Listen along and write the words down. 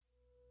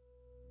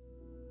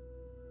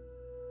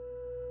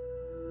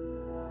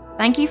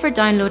Thank you for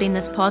downloading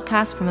this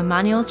podcast from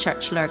Emmanuel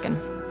Church Lurgan.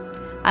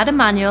 At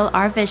Emmanuel,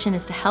 our vision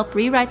is to help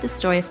rewrite the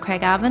story of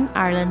Craigavon,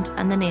 Ireland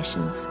and the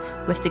nations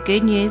with the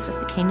good news of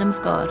the Kingdom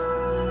of God.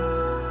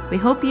 We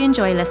hope you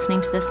enjoy listening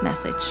to this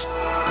message.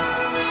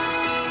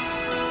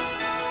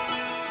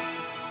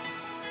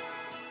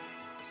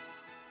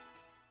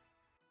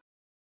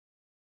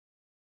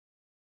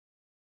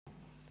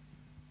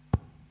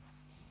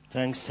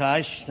 Thanks,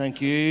 Tash.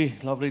 Thank you.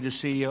 Lovely to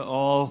see you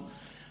all.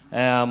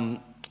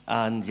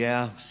 And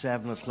yeah,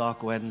 7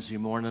 o'clock Wednesday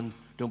morning.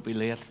 Don't be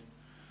late.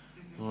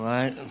 All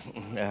right.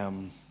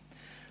 And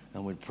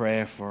we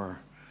pray for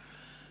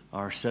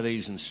our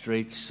cities and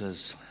streets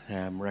as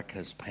Rick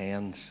has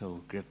penned. So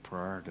great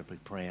prayer to be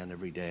praying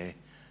every day,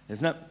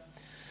 isn't it?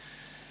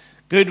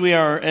 Good. We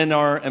are in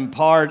our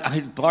empowered.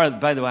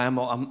 By the way, I'm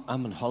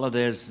on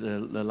holidays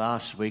the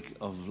last week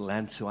of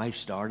Lent, so I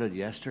started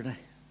yesterday.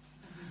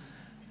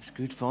 It's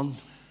good fun.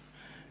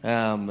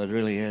 It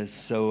really is.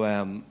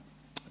 So,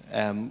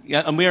 and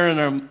we are in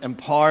our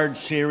Empowered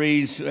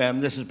series.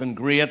 This has been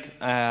great.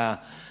 I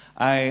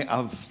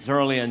have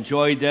thoroughly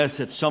enjoyed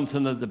this. It's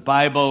something that the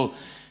Bible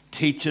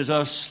teaches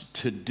us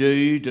to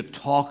do, to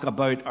talk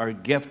about our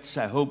gifts.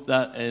 I hope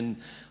that in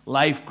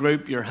life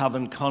group you're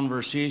having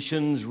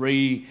conversations,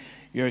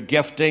 your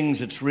giftings.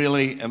 It's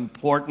really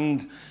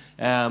important.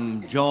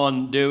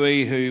 John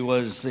Dewey, who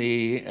was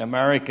the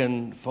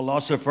American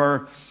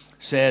philosopher,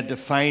 said to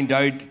find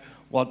out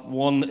what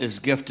one is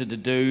gifted to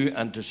do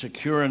and to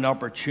secure an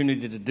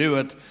opportunity to do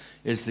it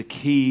is the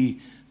key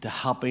to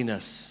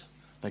happiness.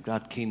 Like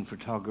that keen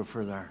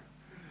photographer there.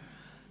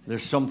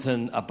 There's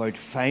something about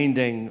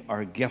finding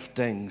our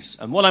giftings.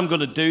 And what I'm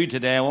going to do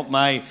today, what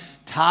my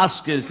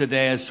task is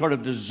today, is sort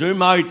of to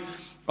zoom out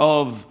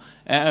of,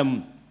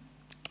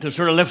 to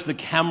sort of lift the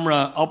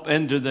camera up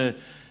into the,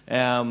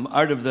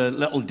 out of the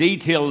little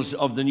details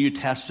of the New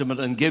Testament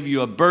and give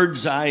you a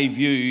bird's eye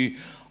view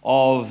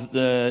of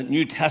the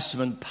New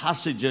Testament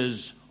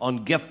passages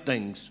on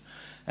giftings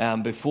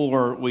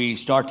before we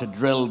start to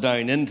drill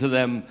down into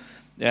them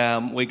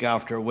week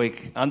after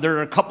week. And there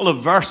are a couple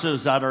of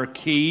verses that are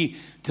key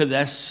to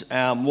this.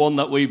 One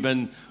that we've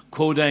been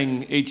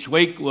quoting each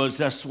week was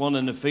this one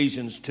in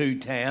Ephesians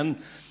 2:10.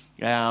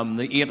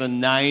 The 8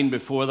 and 9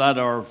 before that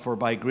are, for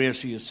by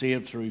grace are you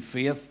saved through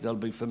faith. They'll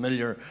be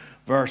familiar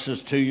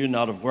verses to you,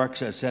 not of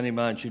works, as any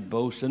man should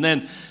boast. And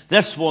then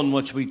this one,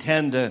 which we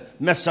tend to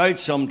miss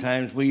out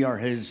sometimes, we are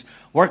his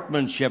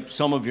workmanship.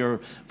 Some of your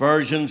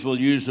versions will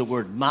use the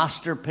word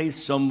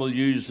masterpiece. Some will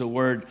use the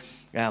word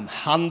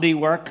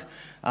handiwork.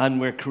 And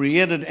we're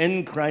created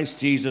in Christ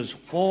Jesus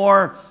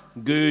for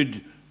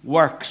good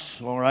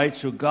works. All right,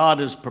 so God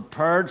has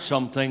prepared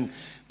something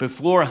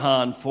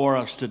beforehand for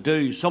us to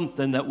do,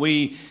 something that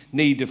we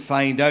need to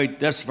find out.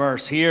 This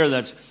verse here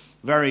that's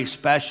very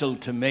special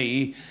to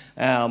me.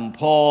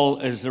 Paul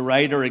is the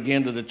writer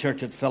again to the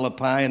church at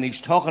Philippi, and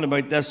he's talking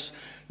about this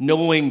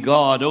knowing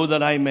God. Oh,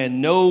 that I may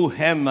know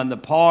him and the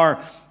power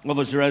of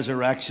his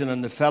resurrection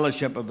and the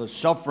fellowship of his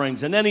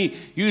sufferings. And then he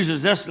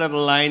uses this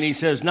little line. He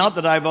says, not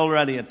that I've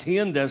already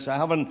attained this, I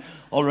haven't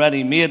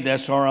already made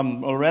this, or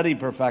I'm already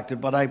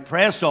perfected, but I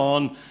press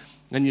on,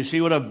 and you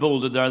see what I've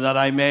bolded there, that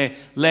I may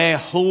lay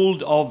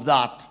hold of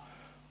that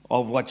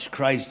of which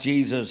Christ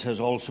Jesus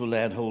has also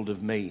laid hold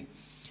of me.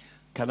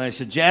 Can I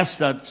suggest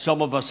that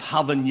some of us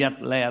haven't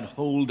yet laid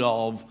hold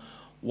of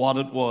what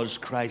it was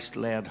Christ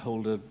laid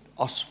hold of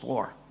us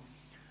for?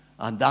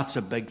 And that's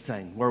a big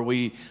thing, where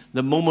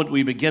the moment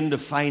we begin to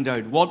find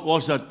out what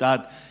was it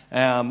that,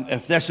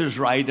 if this is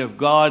right, if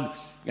God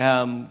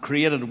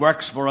created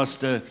works for us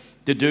to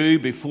do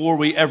before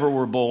we ever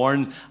were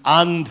born,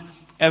 and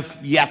if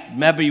yet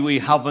maybe we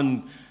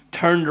haven't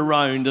turned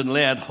around and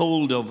laid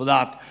hold of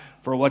that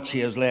for which he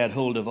has laid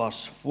hold of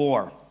us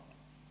for.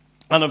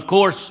 And of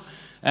course,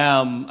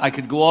 I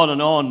could go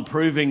on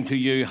proving to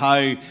you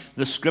how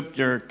the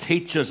scripture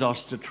teaches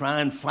us to try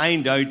and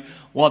find out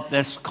what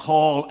this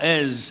call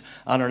is.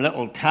 And our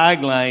little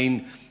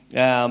tagline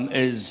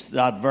is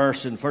that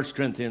verse in 1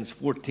 Corinthians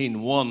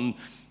 14:1,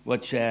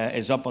 which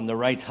is up on the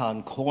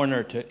right-hand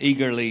corner, to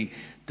eagerly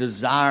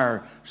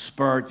desire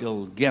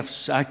spiritual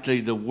gifts.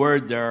 Actually, the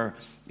word there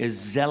is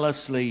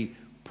zealously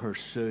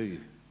pursue.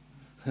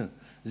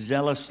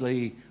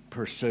 Zealously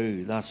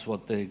pursue. That's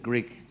what the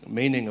Greek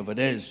meaning of it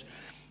is.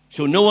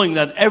 So knowing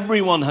that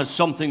everyone has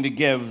something to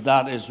give,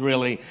 that is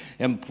really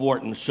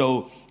important.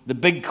 So the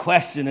big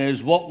question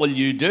is, what will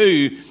you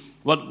do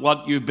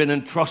what you've been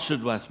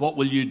entrusted with? What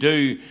will you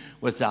do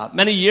with that?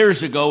 Many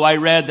years ago, I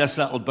read this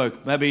little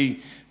book.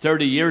 Maybe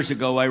 30 years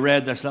ago, I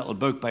read this little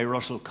book by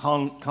Russell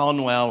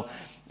Conwell,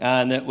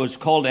 and it was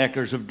called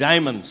Acres of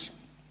Diamonds.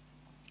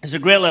 It's a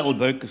great little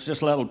book. It's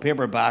just a little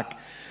paperback.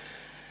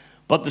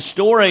 But the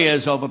story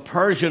is of a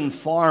Persian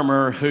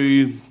farmer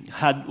who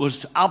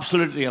was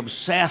absolutely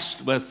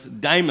obsessed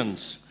with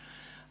diamonds.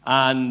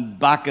 And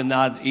back in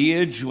that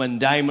age, when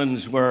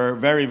diamonds were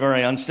very,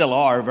 very, and still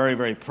are, very,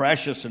 very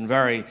precious and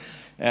very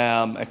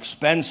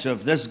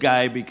expensive, this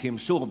guy became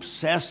so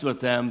obsessed with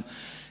them,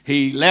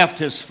 he left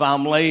his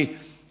family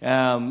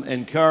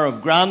in care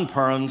of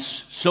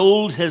grandparents,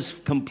 sold his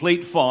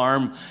complete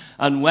farm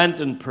and went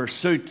in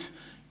pursuit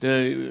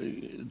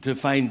to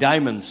find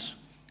diamonds.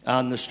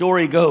 And the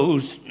story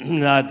goes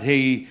that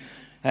he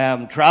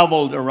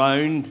traveled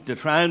around to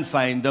try and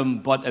find them,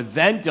 but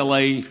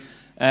eventually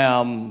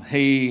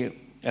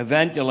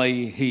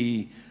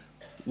he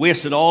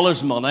wasted all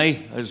his money.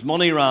 His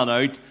money ran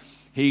out.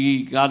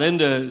 He got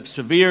into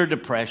severe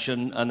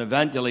depression and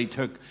eventually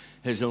took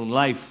his own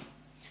life.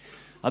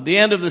 At the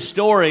end of the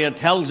story, it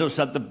tells us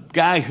that the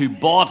guy who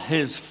bought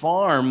his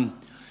farm,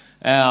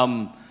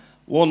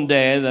 one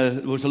day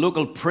there was a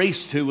local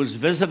priest who was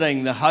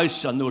visiting the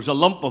house, and there was a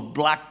lump of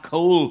black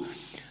coal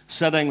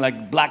sitting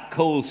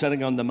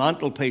on the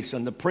mantelpiece.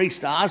 And the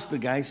priest asked the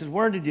guy, he says,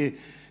 "Where did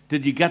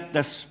you get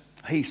this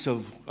piece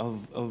of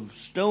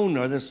stone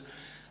or this?"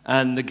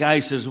 And the guy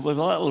says, "Well,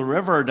 a little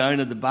river down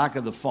at the back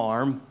of the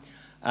farm,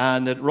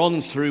 and it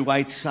runs through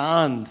white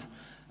sand."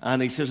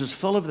 And he says, "It's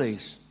full of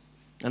these."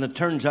 And it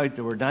turns out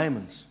they were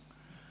diamonds.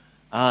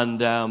 And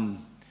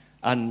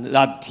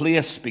that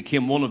place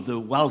became one of the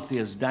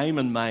wealthiest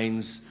diamond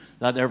mines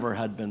that ever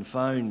had been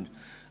found.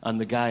 And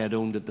the guy had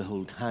owned it the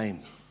whole time.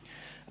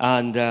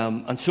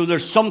 And so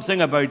there's something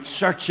about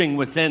searching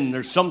within.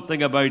 There's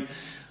something about,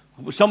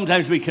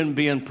 sometimes we can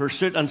be in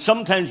pursuit, and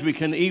sometimes we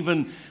can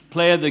even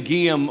play the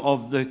game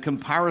of the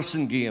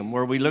comparison game,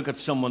 where we look at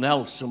someone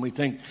else and we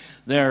think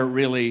they're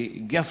really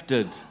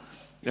gifted.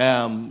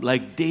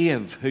 Like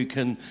Dave, who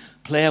can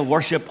play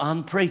worship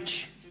and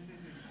preach.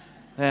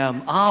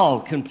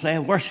 Al can play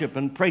worship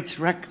and preach.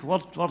 Rick,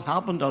 what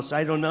happened to us?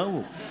 I don't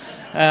know.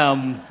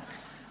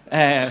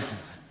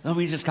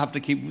 We just have to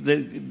keep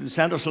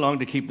send us along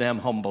to keep them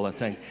humble, I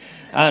think.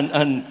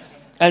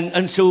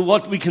 And so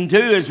what we can do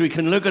is we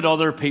can look at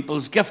other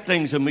people's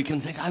giftings and we can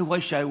think, "I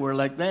wish I were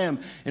like them,"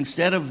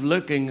 instead of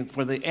looking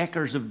for the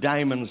acres of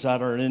diamonds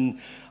that are in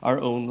our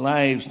own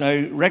lives.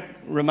 Now, Rick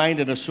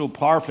reminded us so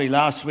powerfully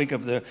last week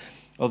of the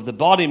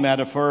body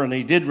metaphor, and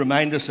he did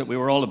remind us that we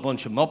were all a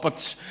bunch of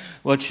Muppets,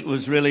 which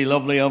was really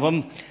lovely of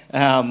him.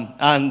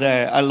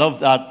 I love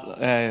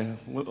that.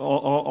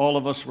 All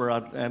of us were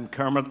at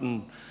Kermit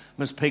and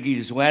Miss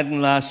Piggy's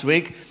wedding last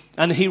week,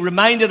 and he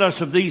reminded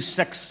us of these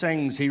 6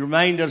 things. He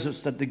reminded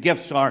us that the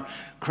gifts are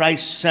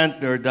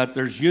Christ-centered, that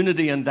there's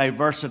unity and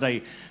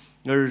diversity.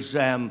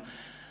 I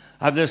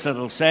have this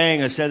little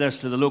saying, I say this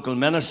to the local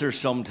ministers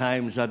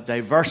sometimes, that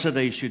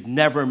diversity should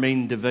never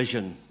mean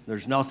division.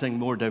 There's nothing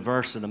more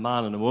diverse than a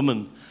man and a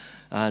woman,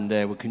 and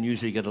we can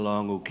usually get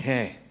along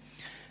okay,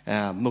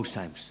 most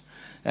times.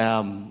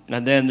 And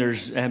then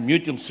there's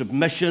mutual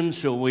submission,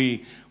 so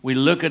we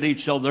look at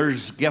each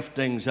other's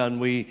giftings and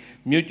we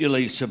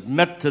mutually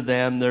submit to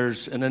them.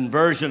 There's an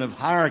inversion of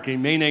hierarchy,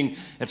 meaning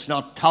it's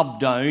not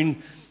top-down,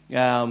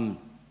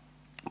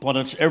 but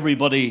it's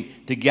everybody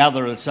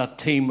together. It's that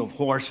team of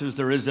horses.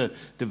 There is a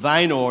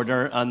divine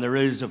order, and there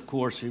is, of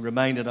course, he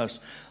reminded us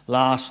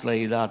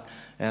lastly that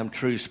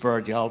true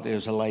spirituality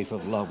is a life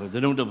of love. If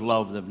they don't have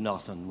love, they've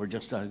nothing. We're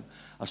just a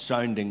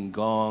sounding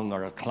gong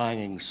or a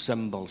clanging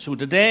cymbal. So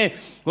today,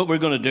 what we're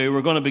going to do,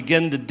 we're going to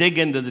begin to dig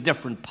into the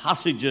different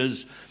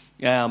passages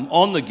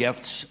on the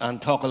gifts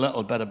and talk a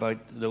little bit about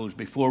those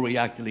before we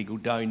actually go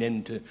down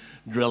into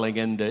drilling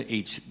into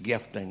each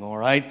gifting, all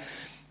right?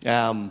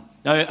 Now,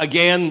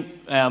 again,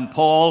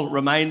 Paul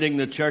reminding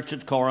the church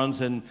at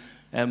Corinth in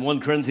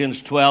 1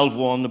 Corinthians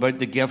 12:1 about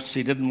the gifts.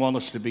 He didn't want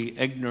us to be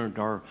ignorant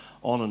or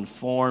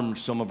uninformed.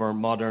 Some of our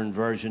modern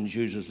versions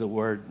uses the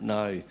word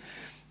now.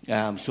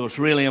 So it's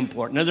really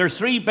important. Now, there are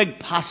 3 big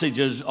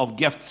passages of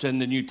gifts in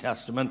the New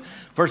Testament.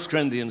 1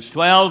 Corinthians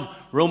 12,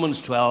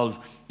 Romans 12,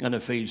 and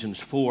Ephesians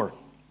 4.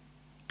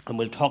 And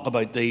we'll talk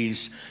about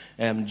these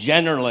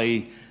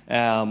generally.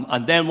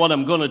 And then what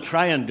I'm going to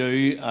try and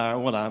do,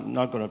 what I'm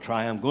not going to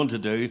try, I'm going to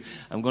do,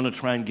 I'm going to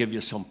try and give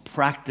you some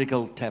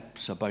practical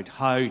tips about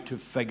how to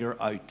figure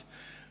out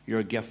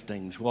your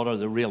giftings. What are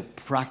the real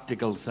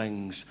practical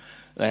things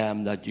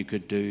that you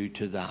could do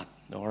to that?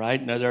 All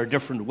right? Now, there are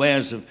different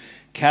ways of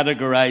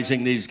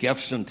categorizing these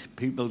gifts, and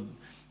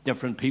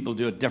different people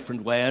do it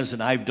different ways,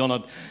 and I've done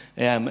it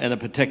in a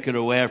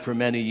particular way for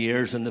many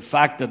years. And the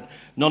fact that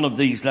none of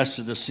these lists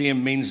are the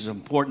same means it's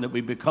important that we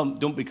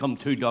don't become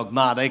too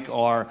dogmatic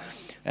or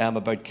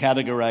about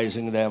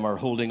categorizing them or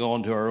holding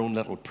on to our own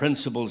little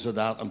principles of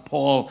that. And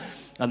Paul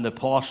and the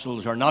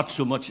apostles are not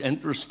so much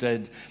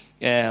interested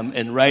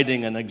in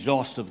writing an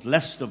exhaustive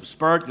list of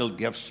spiritual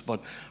gifts,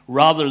 but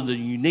rather the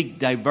unique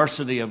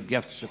diversity of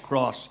gifts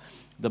across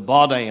the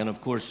body. And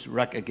of course,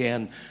 Rick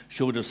again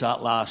showed us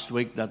that last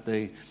week, that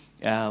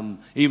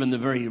even the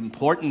very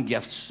important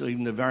gifts,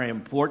 even the very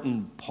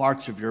important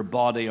parts of your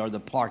body are the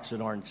parts that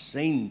aren't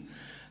seen.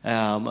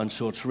 And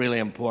so it's really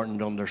important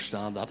to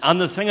understand that. And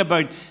the thing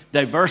about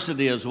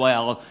diversity as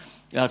well,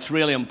 that's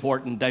really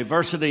important.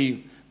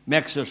 Diversity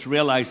makes us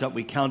realize that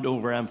we can't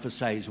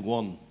overemphasize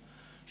one.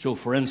 So,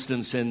 for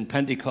instance, in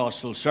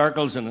Pentecostal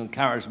circles and in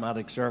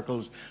charismatic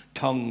circles,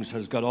 tongues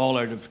has got all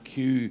out of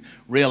cue,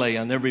 really,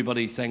 and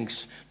everybody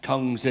thinks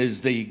tongues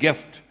is the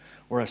gift,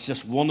 or it's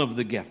just one of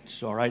the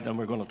gifts, all right? And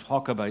we're going to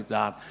talk about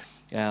that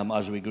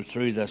as we go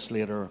through this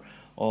later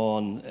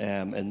on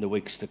in the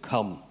weeks to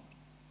come.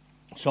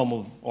 Some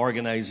of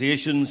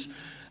organizations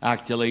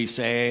actually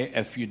say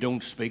if you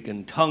don't speak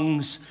in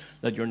tongues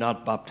that you're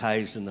not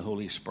baptized in the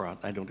Holy Spirit.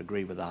 I don't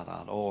agree with that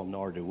at all,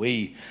 nor do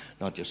we.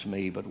 Not just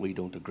me, but we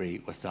don't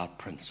agree with that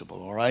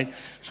principle, all right?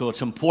 So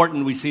it's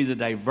important we see the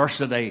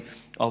diversity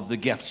of the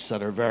gifts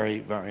that are very,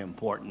 very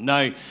important.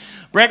 Now,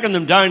 breaking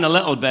them down a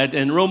little bit,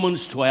 in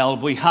Romans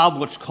 12, we have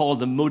what's called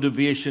the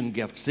motivation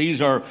gifts.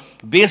 These are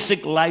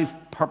basic life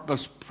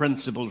purpose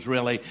principles,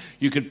 really.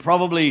 You could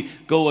probably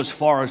go as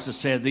far as to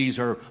say these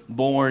are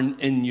born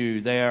in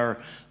you. They're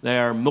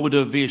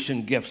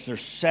motivation gifts.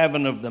 There's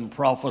 7 of them: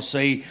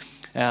 prophecy,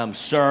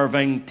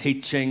 serving,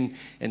 teaching,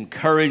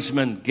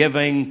 encouragement,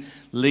 giving,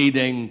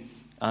 leading,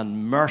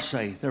 and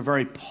mercy. They're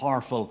very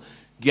powerful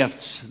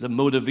gifts, the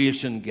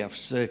motivation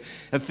gifts. The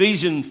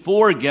Ephesians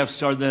 4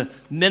 gifts are the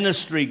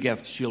ministry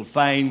gifts. You'll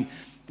find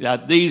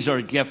that these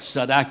are gifts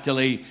that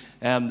actually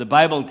the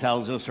Bible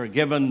tells us are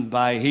given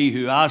by he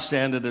who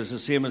ascended is the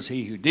same as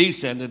he who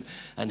descended,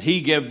 and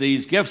he gave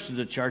these gifts to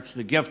the church: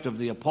 the gift of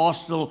the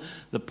apostle,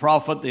 the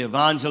prophet, the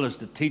evangelist,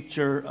 the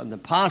teacher, and the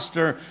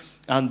pastor,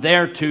 and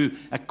they're to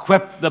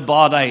equip the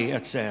body,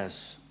 it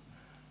says.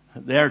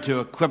 They're to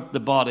equip the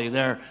body.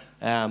 They're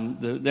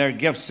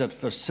gifts that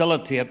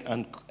facilitate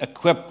and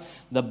equip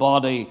the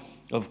body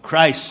of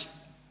Christ.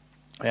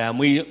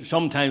 We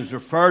sometimes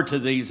refer to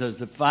these as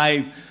the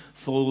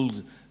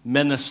 5-fold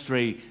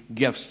ministry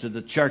gifts to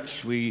the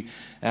church. We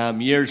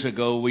years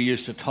ago we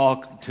used to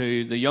talk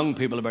to the young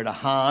people about a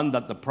hand,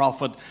 that the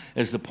prophet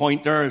is the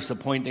pointer, is the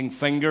pointing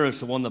finger, is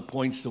the one that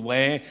points the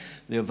way.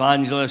 The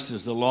evangelist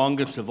is the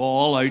longest of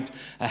all, out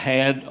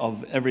ahead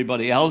of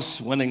everybody else,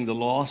 winning the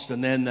lost.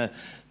 And then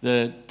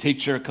the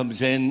teacher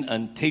comes in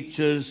and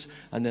teaches,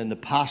 and then the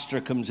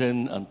pastor comes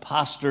in and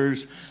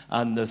pastors,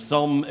 and the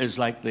thumb is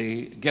like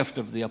the gift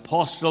of the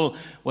apostle,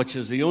 which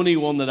is the only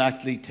one that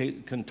actually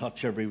can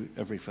touch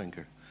every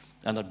finger,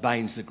 and it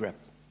binds the grip.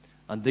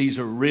 And these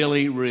are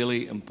really,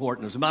 really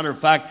important. As a matter of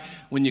fact,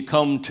 when you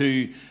come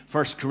to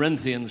 1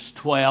 Corinthians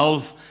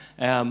 12,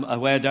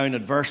 way down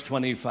at verse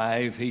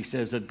 25, he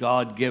says that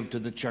God gave to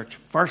the church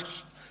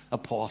first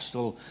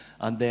apostle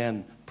and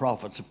then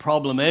prophets. The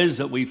problem is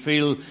that we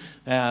feel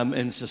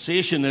in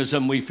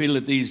cessationism, we feel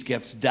that these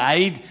gifts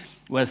died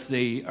with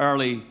the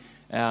early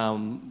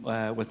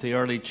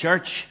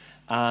church,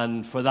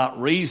 and for that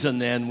reason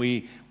then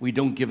we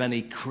don't give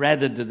any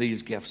credit to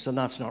these gifts, and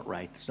that's not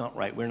right. It's not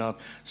right. We're not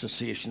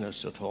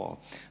cessationists at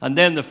all. And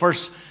then the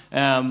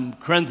 1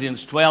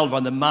 Corinthians 12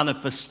 are the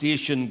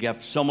manifestation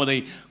gifts.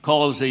 Somebody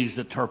calls these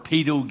the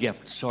torpedo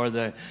gifts or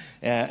the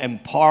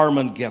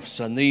empowerment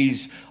gifts, and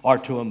these are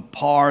to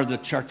empower the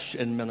church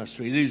in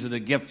ministry. These are the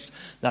gifts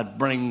that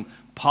bring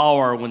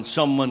power when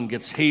someone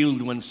gets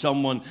healed, when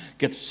someone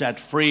gets set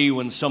free,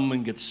 when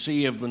someone gets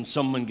saved, when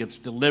someone gets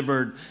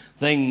delivered.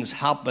 Things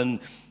happen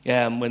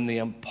when the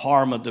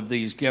empowerment of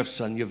these gifts,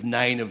 and you have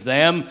 9 of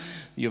them.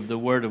 You have the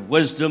word of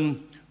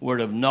wisdom, word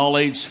of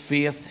knowledge,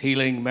 faith,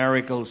 healing,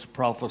 miracles,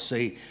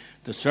 prophecy,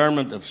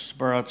 discernment of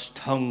spirits,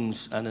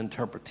 tongues, and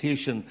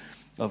interpretation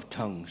of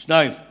tongues.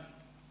 Now,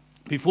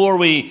 before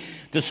we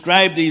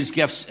describe these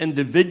gifts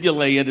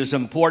individually, it is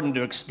important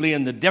to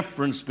explain the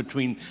difference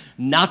between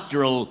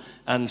natural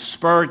and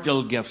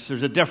spiritual gifts.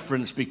 There's a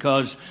difference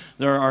because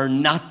there are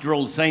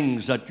natural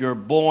things that you're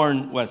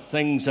born with,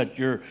 things that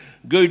you're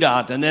good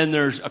at, and then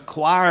there's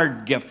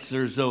acquired gifts.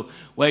 There's the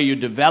way you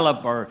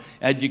develop or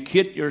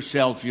educate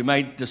yourself. You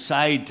might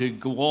decide to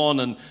go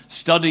on and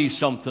study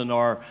something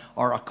or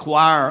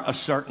acquire a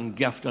certain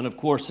gift. And of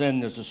course then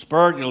there's the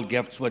spiritual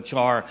gifts, which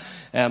are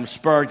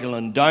spiritual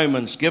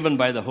endowments given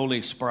by the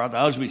Holy Spirit,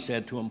 as we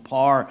said, to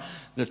empower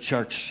the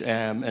church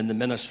in the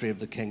ministry of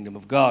the kingdom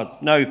of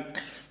God. Now,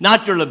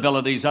 natural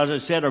abilities, as I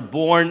said, are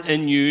born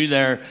in you.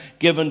 They're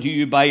given to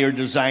you by your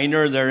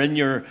designer. They're in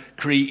your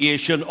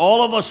creation.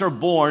 All of us are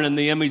born in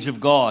the image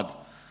of God.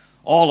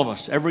 All of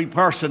us. Every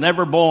person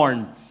ever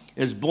born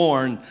is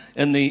born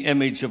in the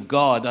image of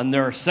God. And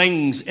there are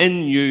things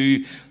in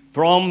you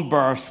from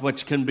birth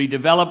which can be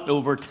developed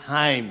over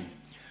time.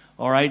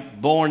 All right?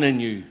 Born in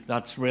you.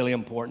 That's really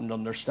important to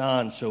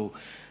understand. So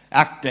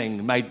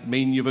acting might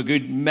mean you have a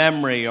good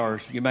memory, or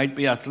you might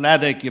be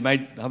athletic, you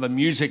might have a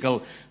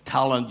musical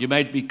talent, you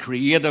might be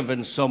creative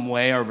in some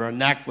way, or have a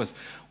knack with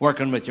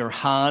working with your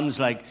hands,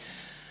 like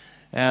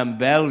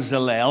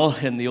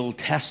Bezalel in the Old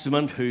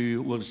Testament,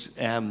 who was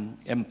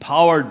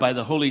empowered by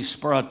the Holy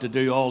Spirit to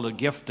do all the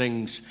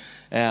giftings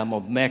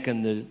of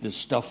making the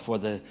stuff for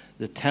the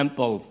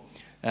temple.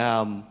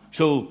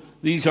 So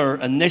these are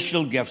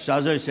initial gifts,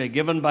 as I say,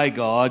 given by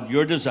God,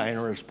 your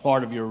designer, as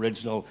part of your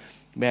original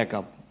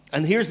makeup.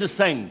 And here's the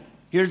thing.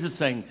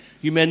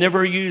 You may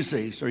never use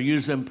these or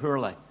use them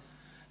poorly.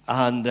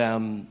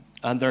 And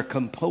they're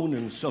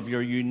components of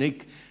your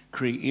unique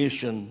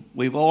creation.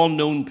 We've all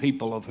known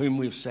people of whom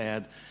we've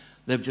said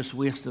they've just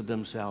wasted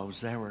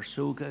themselves. They were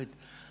so good.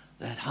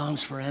 They had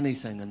hands for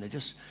anything, and they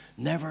just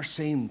never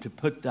seemed to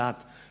put that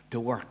to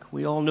work.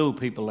 We all know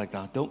people like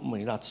that, don't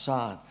we? That's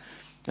sad.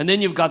 And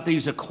then you've got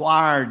these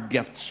acquired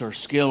gifts or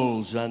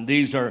skills, and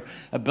these are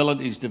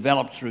abilities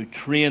developed through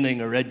training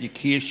or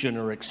education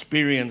or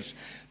experience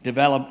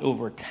developed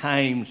over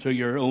time through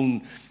your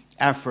own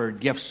effort,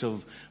 gifts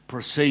of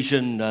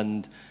precision,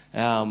 and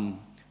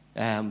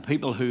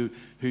people who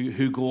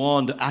go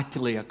on to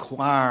actually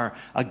acquire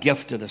a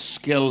gift and a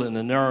skill in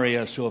an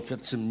area. So if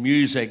it's in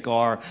music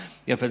or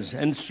if it's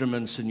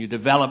instruments, and you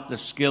develop the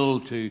skill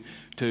to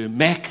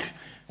make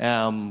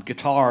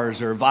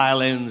guitars or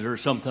violins or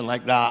something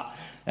like that.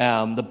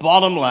 The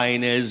bottom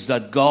line is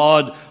that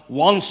God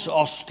wants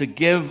us to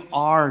give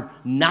our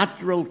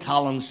natural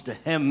talents to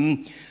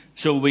Him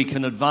so we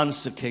can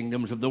advance the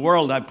kingdoms of the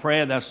world. I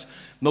pray this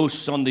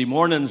most Sunday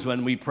mornings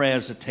when we pray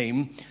as a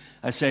team.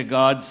 I say,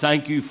 God,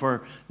 thank you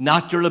for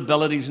natural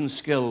abilities and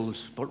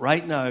skills, but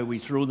right now we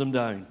throw them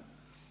down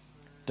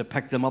to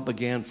pick them up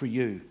again for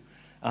you.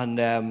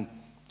 And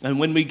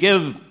when we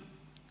give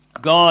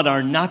God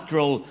our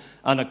natural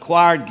and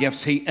acquired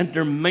gifts, He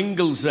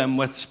intermingles them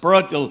with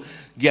spiritual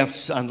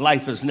gifts, and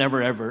life is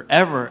never, ever,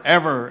 ever,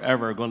 ever,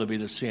 ever going to be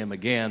the same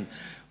again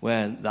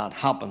when that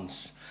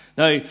happens.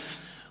 Now,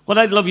 what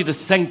I'd love you to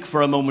think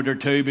for a moment or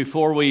two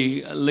before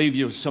we leave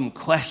you with some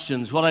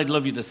questions, what I'd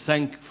love you to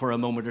think for a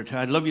moment or two,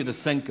 I'd love you to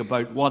think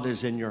about what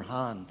is in your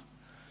hand.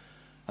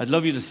 I'd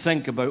love you to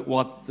think about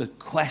what the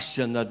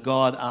question that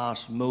God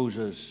asked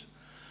Moses.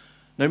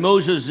 Now,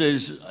 Moses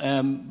is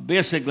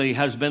basically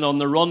has been on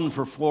the run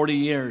for 40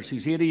 years.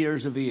 He's 80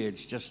 years of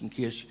age, just in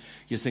case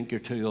you think you're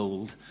too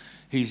old.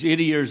 He's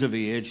 80 years of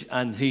age,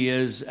 and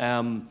he's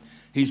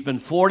been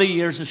 40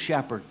 years a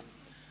shepherd.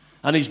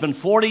 And he's been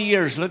 40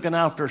 years looking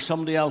after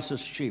somebody else's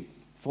sheep.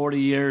 40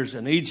 years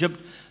in Egypt,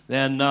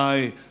 then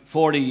now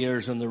 40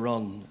 years on the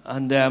run.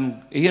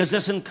 And he has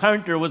this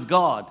encounter with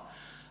God.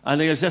 And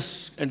he has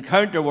this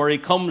encounter where he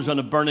comes on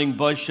a burning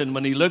bush, and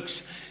when he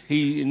looks,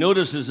 he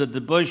notices that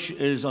the bush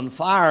is on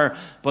fire,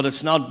 but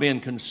it's not being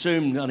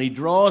consumed. And he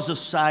draws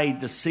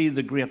aside to see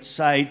the great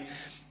sight.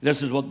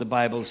 This is what the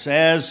Bible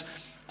says.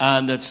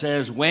 And it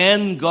says,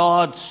 when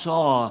God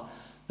saw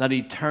that,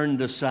 he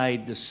turned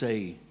aside to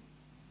see.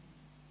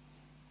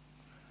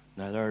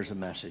 Now, there's a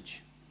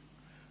message.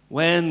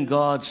 When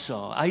God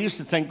saw. I used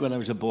to think when I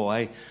was a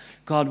boy,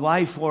 God,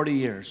 why 40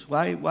 years?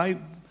 Why?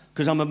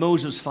 Because I'm a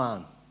Moses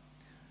fan.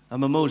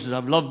 I'm a Moses.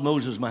 I've loved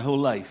Moses my whole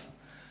life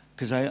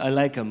because I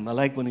like him. I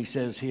like when he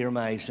says, here am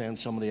I, send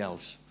somebody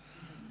else.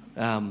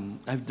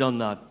 I've done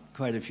that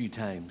quite a few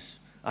times.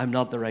 I'm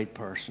not the right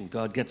person.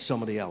 God, get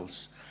somebody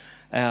else.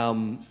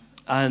 And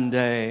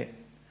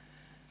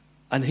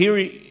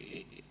here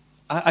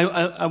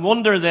I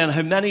wonder then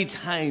how many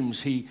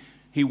times he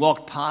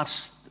walked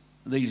past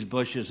these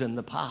bushes in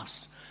the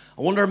past.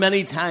 I wonder how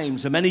many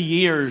times, how many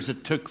years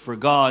it took for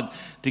God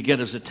to get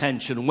his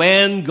attention.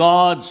 When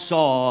God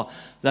saw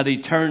that, he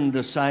turned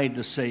aside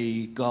to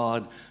see,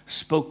 God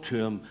spoke to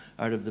him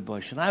out of the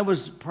bush. And I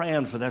was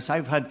praying for this.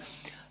 I've had,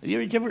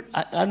 I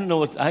don't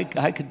know, I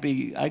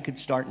could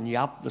start and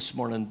yap this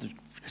morning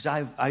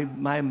because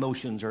my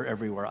emotions are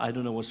everywhere. I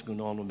don't know what's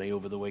going on with me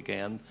over the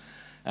weekend.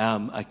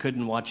 I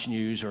couldn't watch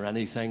news or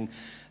anything.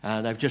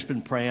 And I've just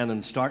been praying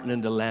and starting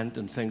into Lent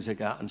and things like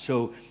that. And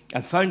so I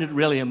found it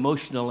really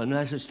emotional. And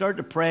as I started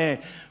to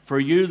pray for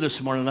you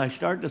this morning, I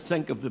started to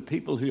think of the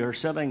people who are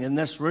sitting in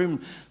this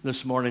room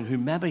this morning who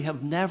maybe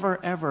have never,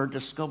 ever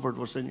discovered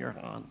what's in your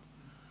hand.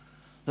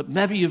 That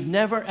maybe you've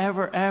never,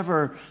 ever,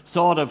 ever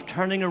thought of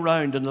turning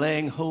around and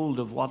laying hold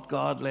of what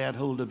God laid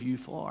hold of you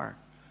for.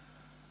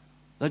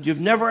 That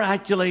you've never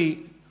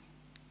actually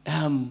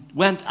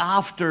went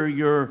after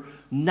your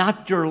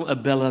natural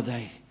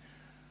ability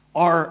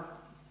or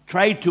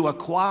tried to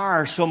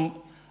acquire some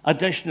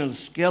additional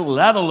skill,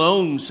 let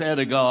alone say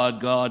to God,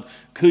 God,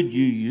 could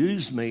you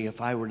use me if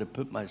I were to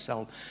put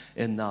myself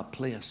in that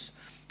place?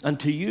 And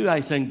to you, I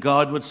think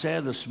God would say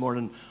this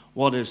morning,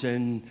 what is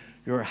in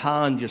your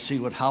hand? You see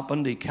what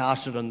happened? He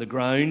cast it on the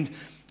ground,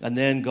 and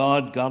then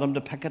God got him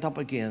to pick it up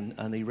again,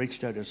 and he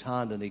reached out his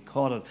hand and he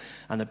caught it,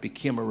 and it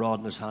became a rod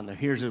in his hand. Now,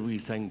 here's a wee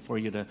thing for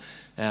you to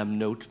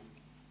note.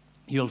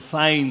 You'll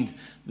find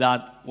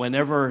that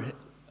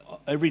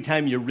every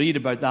time you read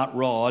about that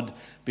rod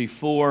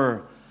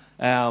before,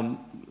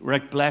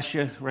 Rick, bless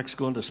you. Rick's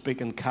going to speak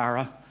in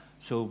Cara,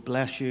 so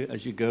bless you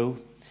as you go.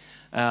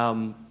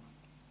 Every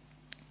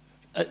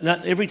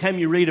time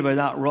you read about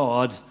that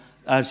rod,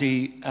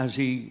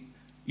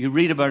 you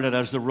read about it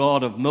as the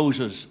rod of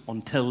Moses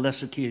until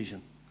this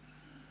occasion.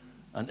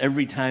 And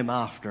every time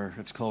after,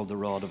 it's called the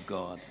rod of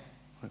God.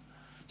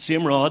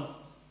 Same rod,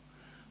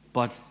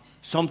 but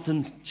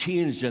something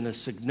changed in its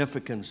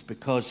significance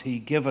because he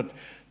gave it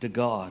to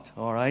God,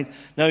 all right?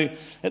 Now,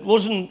 it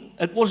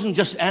wasn't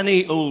just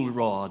any old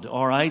rod,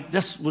 all right?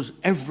 This was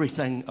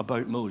everything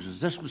about Moses.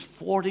 This was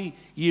 40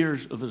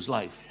 years of his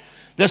life.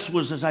 This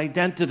was his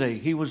identity.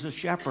 He was a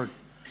shepherd.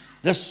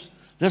 This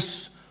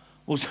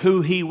was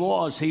who he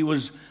was.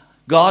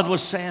 God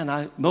was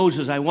saying,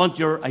 Moses, I want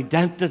your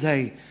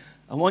identity.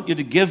 I want you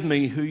to give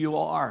me who you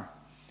are.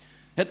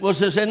 It was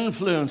his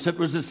influence. It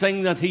was the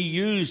thing that he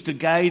used to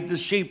guide the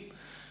sheep.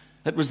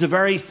 It was the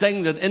very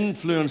thing that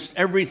influenced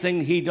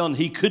everything he done.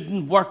 He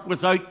couldn't work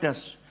without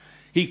this.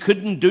 He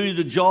couldn't do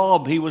the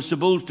job he was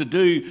supposed to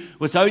do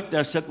without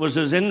this. It was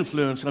his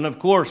influence. And of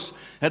course,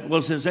 it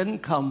was his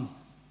income.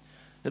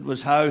 It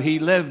was how he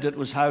lived. It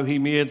was how he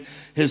made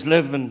his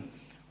living.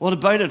 What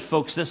about it,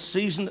 folks, this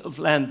season of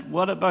Lent?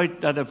 What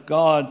about that if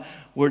God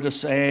were to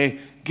say,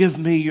 give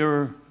me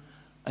your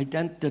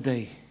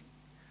identity.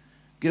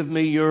 Give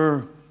me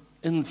your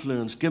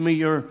influence. Give me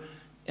your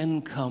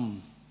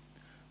income.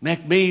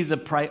 Make me the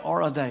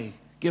priority.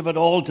 Give it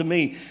all to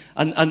me.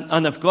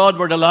 And if God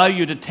were to allow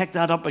you to take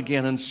that up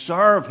again and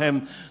serve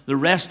him the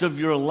rest of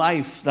your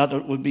life, that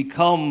it would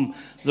become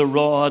the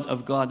rod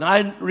of God. Now,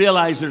 I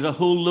realize there's a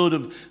whole load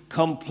of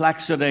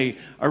complexity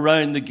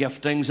around the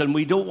giftings, and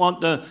we don't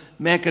want to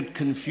make it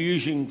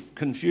confusing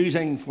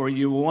for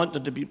you. We want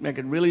it to make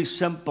it really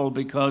simple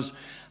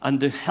and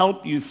to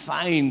help you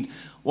find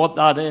what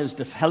that is,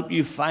 to help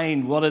you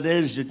find what it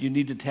is that you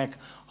need to take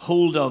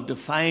hold of, to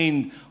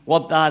find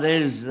what that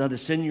is that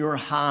is in your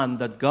hand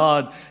that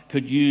God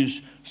could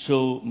use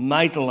so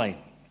mightily.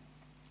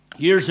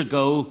 Years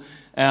ago,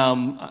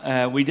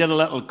 we did a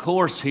little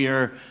course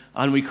here,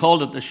 and we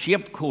called it the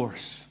Shape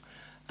Course.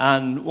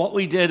 And what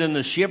we did in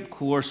the Shape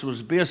Course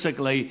was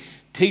basically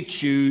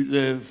teach you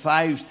the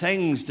 5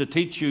 things to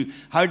teach you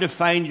how to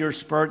find your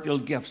spiritual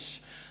gifts.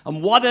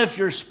 And what if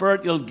your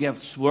spiritual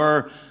gifts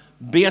were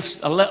based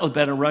a little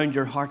bit around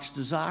your heart's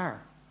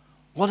desire?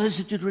 What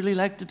is it you'd really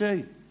like to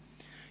do?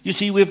 You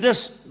see, we have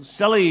this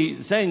silly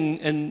thing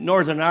in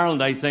Northern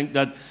Ireland, I think,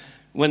 that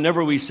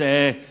whenever we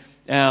say,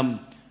 what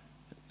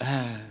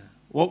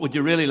would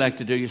you really like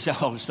to do? You say,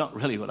 oh, it's not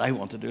really what I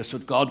want to do. It's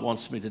what God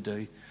wants me to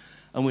do.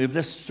 And we have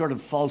this sort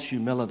of false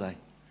humility.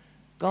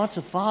 God's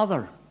a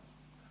father.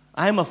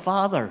 I'm a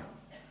father.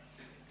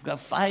 I've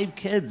got 5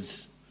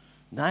 kids,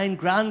 9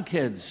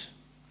 grandkids.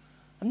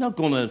 I'm not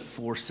going to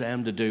force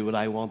them to do what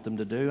I want them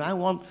to do. I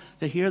want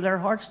to hear their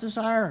heart's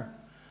desire.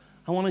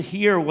 I want to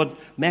hear what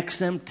makes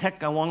them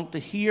tick. I want to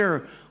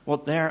hear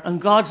what they're...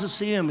 And God's the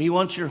same. He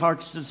wants your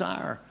heart's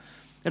desire.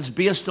 It's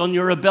based on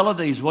your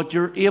abilities, what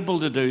you're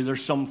able to do.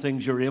 There's some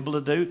things you're able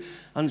to do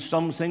and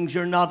some things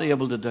you're not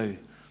able to do.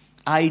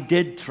 I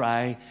did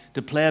try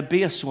to play a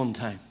bass one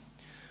time,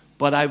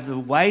 but I have the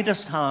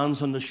widest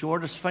hands and the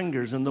shortest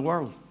fingers in the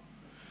world.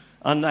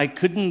 And I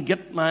couldn't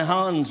get my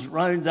hands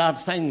round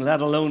that thing,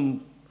 let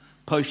alone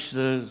push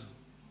the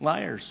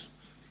wires.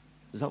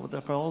 Is that what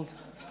they're called?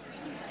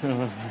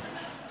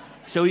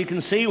 So you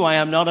can see why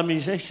I'm not a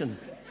musician.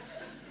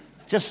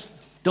 Just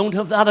don't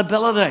have that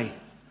ability.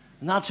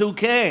 And that's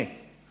okay.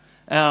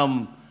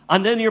 And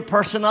then your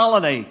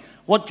personality.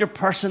 What your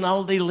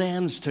personality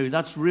lends to.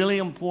 That's really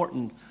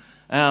important.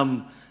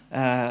 Again,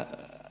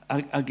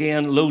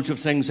 loads of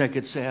things I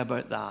could say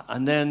about that.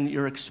 And then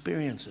your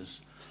experiences.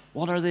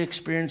 What are the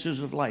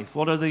experiences of life?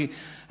 What are the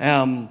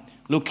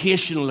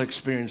locational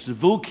experiences,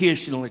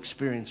 vocational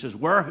experiences?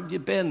 Where have you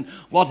been?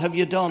 What have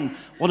you done?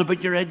 What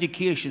about your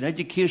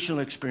educational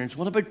experience?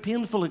 What about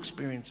painful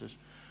experiences?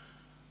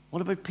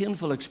 What about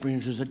painful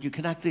experiences that you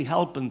can actually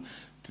help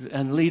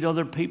and lead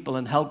other people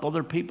and help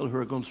other people who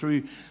are going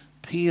through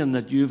pain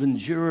that you've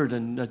endured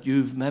and that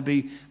you've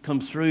maybe come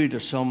through to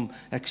some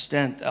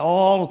extent?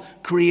 All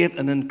create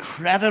an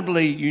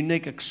incredibly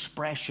unique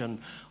expression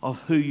of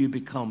who you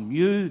become.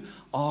 You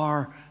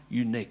are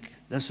unique.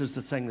 This is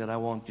the thing that I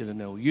want you to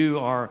know. You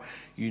are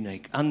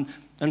unique. And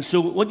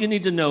so what you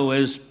need to know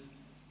is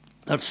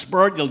that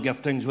spiritual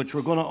giftings, which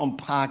we're going to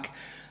unpack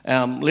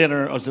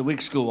later as the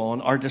weeks go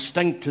on, are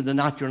distinct to the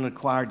natural and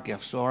acquired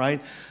gifts, all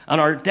right? And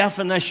our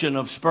definition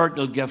of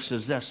spiritual gifts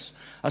is this.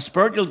 A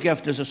spiritual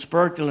gift is a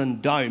spiritual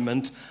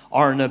endowment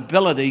or an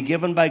ability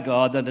given by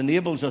God that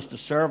enables us to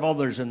serve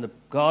others in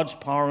God's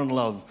power and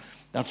love.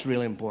 That's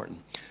really important.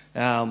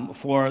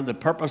 For the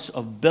purpose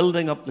of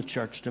building up the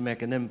church to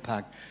make an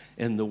impact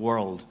in the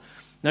world.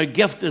 Now,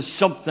 gift is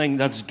something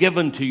that's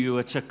given to you.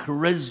 It's a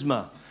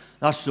charisma.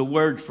 That's the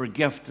word for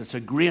gift. It's a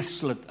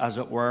gracelet, as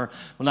it were.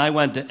 When I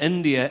went to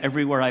India,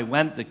 everywhere I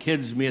went, the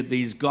kids made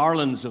these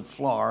garlands of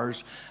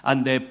flowers,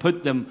 and they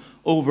put them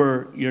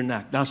over your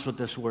neck. That's what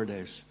this word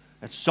is.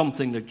 It's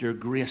something that you're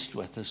graced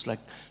with. It's like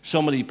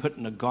somebody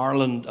putting a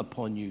garland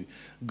upon you.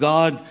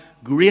 God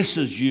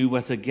graces you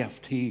with a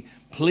gift. He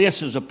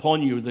places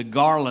upon you the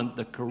garland,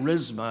 the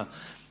charisma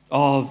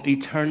of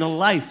eternal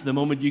life. The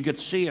moment you get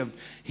saved,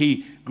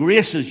 He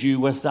graces you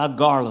with that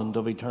garland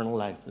of eternal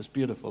life. It's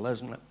beautiful,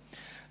 isn't it?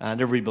 And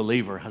every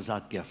believer has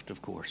that gift,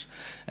 of course.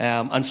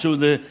 And so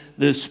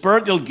the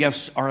spiritual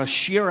gifts are a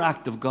sheer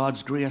act of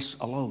God's grace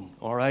alone,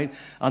 all right?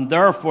 And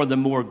therefore, the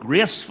more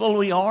graceful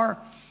we are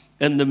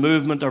in the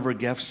movement of our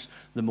gifts,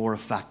 the more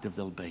effective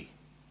they'll be.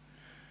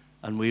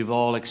 And we've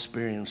all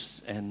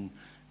experienced in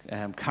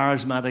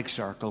charismatic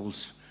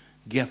circles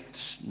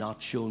gifts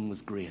not shown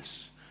with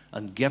grace.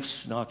 And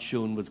gifts not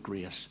shown with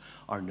grace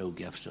are no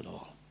gifts at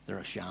all. They're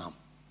a sham.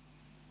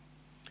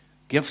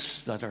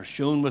 Gifts that are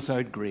shown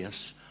without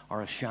grace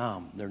are a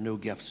sham. They're no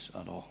gifts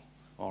at all.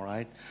 All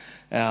right?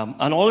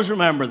 And always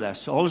remember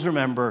this. Always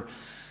remember,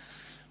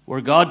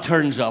 where God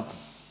turns up,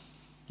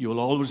 you will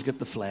always get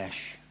the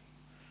flesh.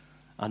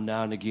 and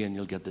now and again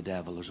you'll get the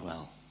devil as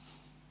well.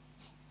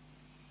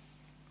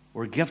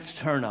 Where gifts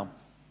turn up,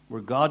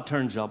 where God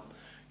turns up,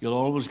 you'll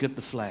always get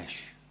the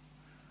flesh.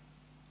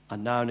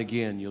 And now and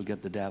again, you'll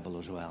get the devil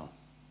as well.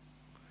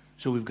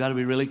 So we've got to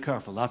be really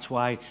careful. That's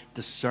why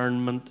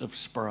discernment of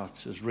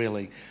spirits is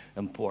really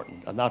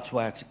important. And that's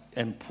why it's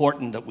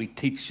important that we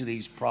teach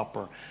these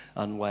proper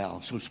and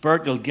well. So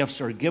spiritual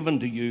gifts are given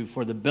to you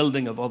for the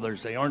building of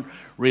others. They aren't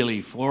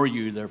really for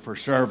you. They're for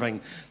serving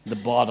the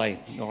body,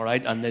 all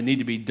right? And they need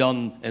to be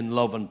done in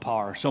love and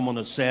power. Someone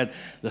has said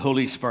the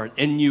Holy Spirit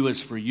in you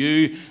is for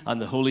you,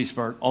 and the Holy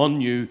Spirit on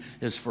you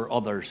is for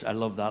others. I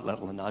love that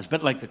little analogy. It's a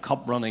bit like the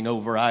cup running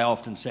over. I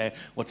often say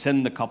what's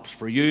in the cup's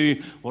for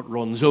you. What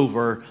runs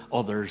over,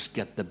 others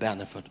get the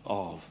benefit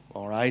of,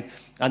 all right?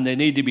 And they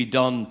need to be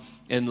done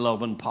in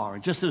love and power.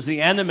 Just as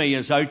the enemy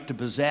is out to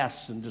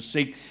possess and to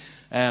seek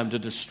to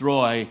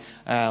destroy,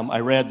 I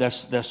read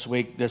this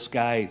week, this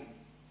guy,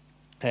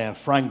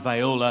 Frank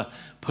Viola,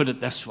 put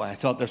it this way. I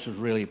thought this was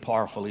really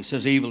powerful. He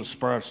says, evil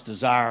spirits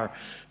desire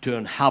to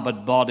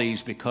inhabit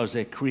bodies because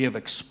they crave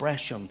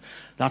expression.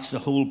 That's the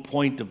whole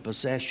point of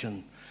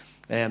possession.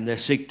 They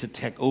seek to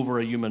take over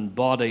a human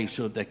body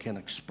so that they can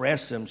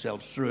express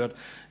themselves through it,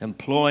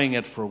 employing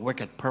it for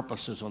wicked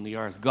purposes on the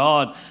earth.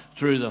 God,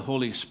 through the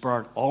Holy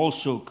Spirit,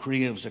 also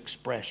craves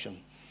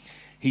expression.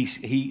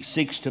 He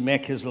seeks to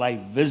make his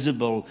life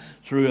visible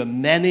through a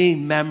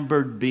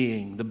many-membered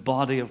being, the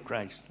body of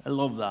Christ. I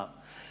love that.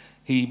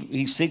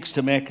 He seeks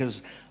to make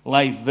his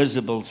life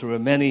visible through a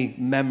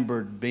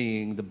many-membered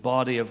being. The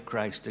body of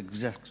Christ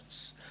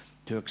exists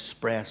to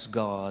express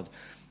God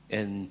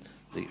in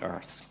the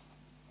earth.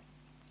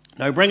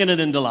 Now, bringing it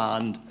into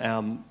land,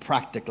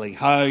 practically,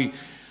 how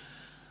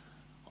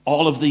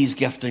all of these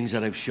giftings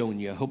that I've shown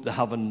you, I hope they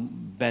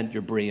haven't bent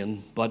your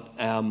brain, but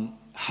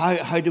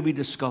how do we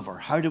discover?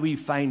 How do we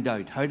find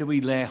out? How do we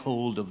lay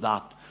hold of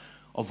that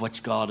of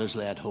which God has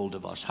laid hold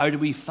of us? How do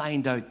we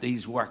find out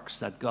these works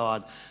that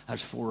God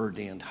has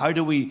foreordained? How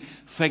do we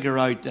figure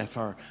out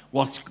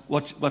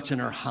what's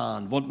in our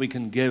hand, what we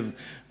can give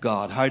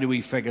God? How do we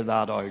figure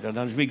that out? And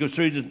as we go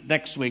through the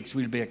next weeks,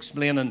 we'll be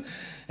explaining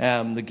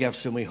the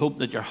gifts, and we hope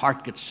that your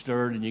heart gets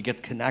stirred and you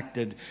get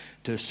connected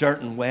to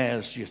certain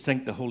ways you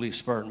think the Holy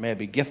Spirit may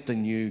be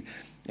gifting you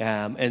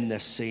in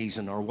this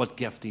season, or what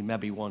gift he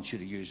maybe wants you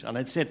to use. And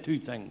I'd say two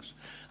things,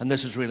 and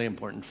this is really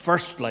important.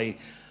 Firstly,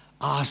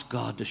 ask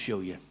God to show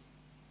you.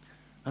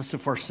 That's the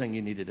first thing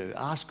you need to do.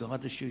 Ask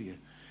God to show you.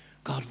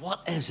 God,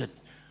 what is it?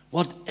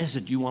 What is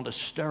it you want to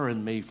stir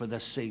in me for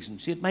this season?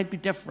 See, it might be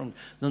different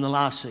than the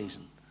last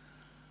season.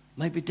 It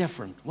might be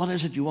different. What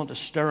is it you want to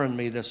stir in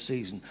me this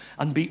season?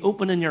 And be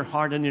open in your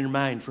heart and your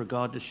mind for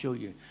God to show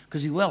you,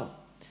 because he will.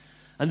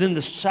 And then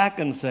the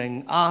second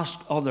thing, ask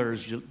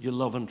others you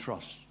love and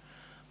trust.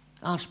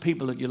 Ask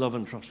people that you love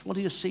and trust. What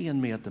do you see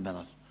in me at the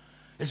minute?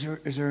 Is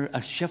there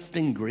a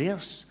shifting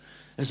grace?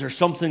 Is there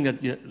something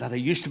that I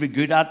used to be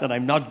good at that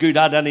I'm not good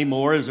at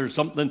anymore? Is there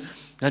something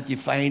that you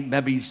find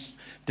maybe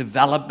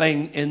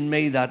developing in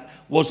me that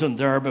wasn't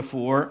there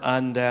before?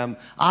 And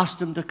ask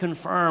them to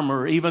confirm,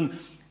 or even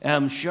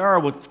share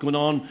what's going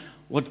on,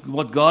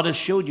 what God has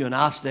showed you, and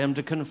ask them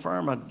to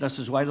confirm it. This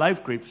is why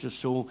life groups are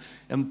so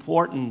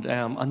important.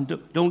 And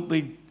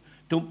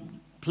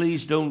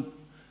please don't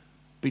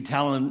be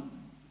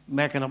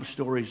making up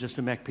stories just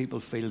to make people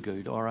feel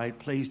good, all right?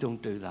 Please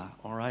don't do that,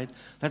 all right?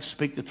 Let's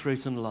speak the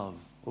truth in love,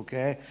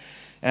 okay?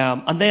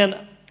 And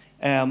then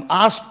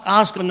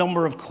ask a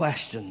number of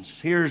questions.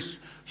 Here's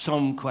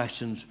some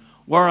questions.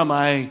 Where am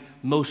I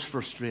most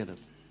frustrated?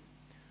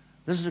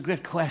 This is a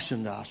great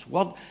question to ask.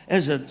 What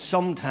is it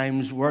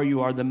sometimes where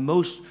you are the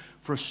most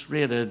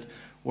frustrated,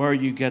 where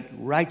you get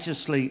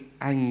righteously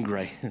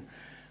angry?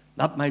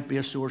 That might be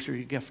a source of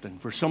your gifting.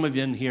 For some of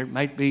you in here, it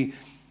might be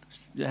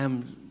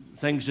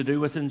things to do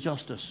with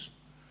injustice.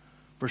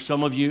 For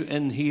some of you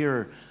in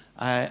here,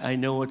 I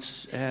know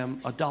it's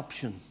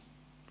adoption.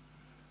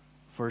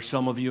 For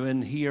some of you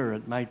in here,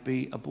 it might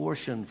be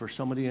abortion. For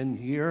somebody in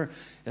here,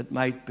 it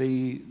might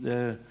be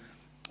the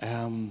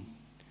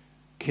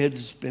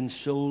kids being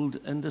sold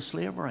into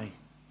slavery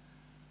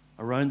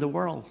around the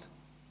world.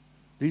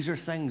 These are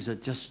things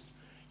that just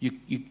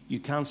you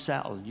can't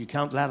settle. You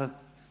can't let it.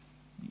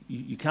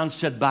 You can't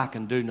sit back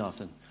and do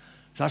nothing.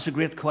 So that's a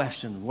great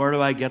question. Where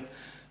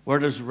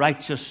does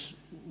righteous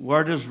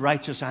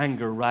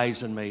anger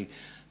rise in me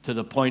to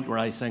the point where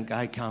I think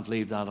I can't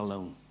leave that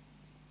alone?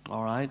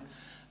 All right?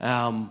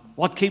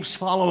 What keeps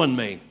following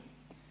me?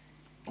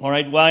 All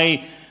right?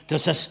 Why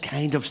does this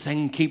kind of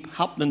thing keep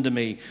happening to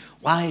me?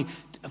 Why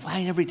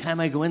every time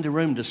I go into a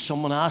room does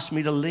someone ask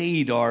me to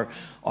lead? Or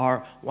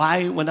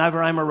why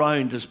whenever I'm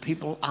around does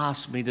people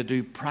ask me to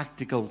do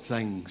practical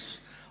things?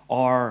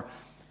 Or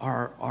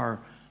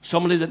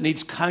somebody that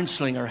needs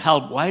counseling or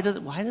help, why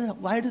did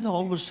they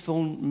always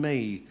phone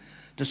me?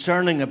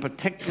 Discerning a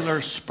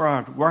particular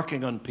spirit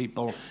working on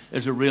people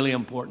is a really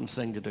important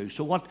thing to do.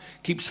 So what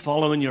keeps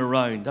following you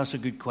around? That's a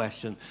good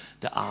question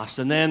to ask.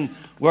 And then,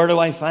 where do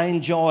I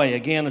find joy?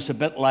 Again, it's a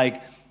bit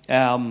like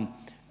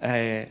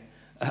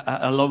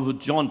I love what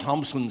John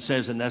Thompson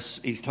says in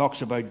this. He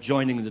talks about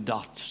joining the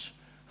dots.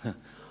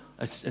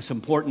 It's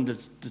important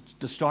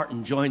to start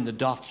and join the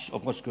dots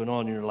of what's going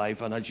on in your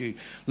life. And as you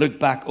look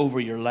back over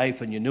your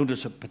life and you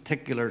notice a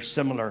particular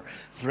similar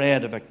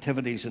thread of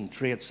activities and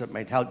traits that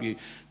might help you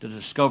to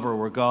discover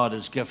where God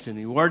is gifting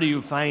you. Where do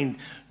you find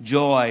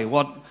joy?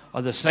 What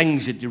are the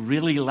things that you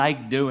really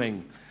like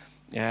doing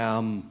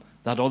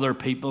that other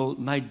people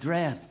might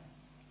dread?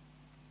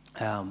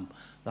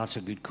 That's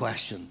a good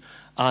question.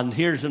 And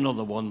here's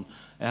another one.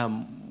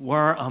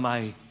 Where am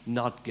I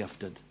not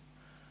gifted?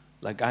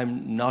 Like,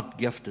 I'm not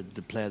gifted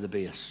to play the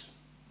bass.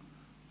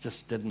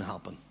 Just didn't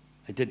happen.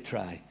 I did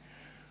try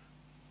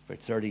about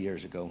 30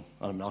 years ago,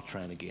 and I'm not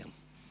trying again.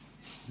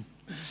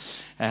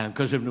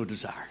 Because I have no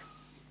desire.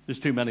 There's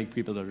too many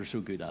people that are so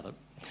good at it.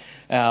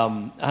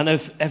 And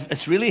if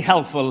it's really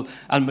helpful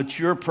and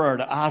mature prayer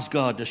to ask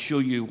God to show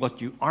you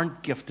what you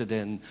aren't gifted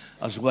in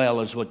as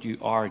well as what you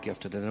are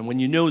gifted in. And when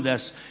you know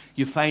this,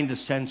 you find a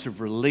sense of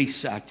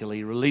release,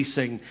 actually.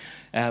 Releasing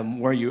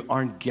where you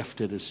aren't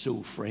gifted is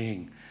so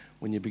freeing.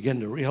 When you begin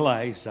to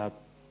realize that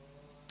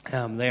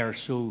they are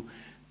so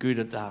good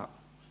at that.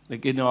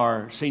 Like in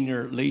our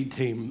senior lead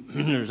team,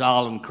 there's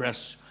Al and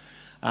Chris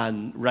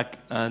and Rick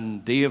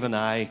and Dave and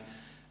I.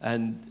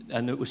 And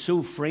it was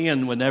so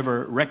freeing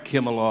whenever Rick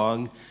came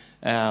along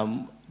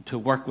to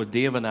work with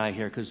Dave and I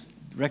here, because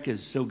Rick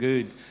is so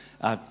good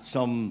at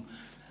some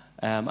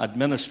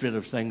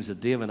administrative things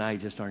that Dave and I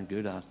just aren't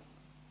good at.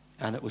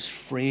 And it was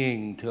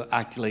freeing to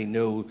actually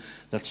know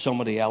that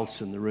somebody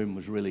else in the room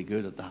was really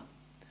good at that.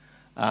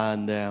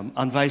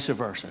 And vice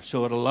versa.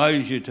 So it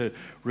allows you to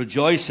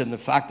rejoice in the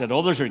fact that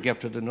others are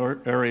gifted in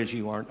areas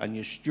you aren't, and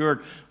you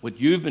steward what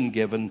you've been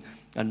given.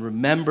 And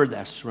remember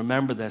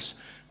this,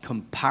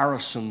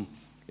 comparison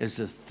is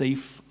the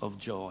thief of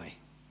joy.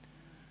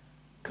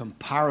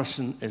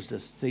 Comparison is the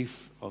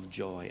thief of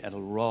joy.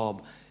 It'll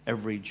rob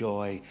every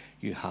joy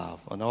you have.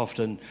 And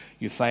often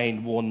you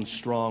find one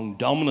strong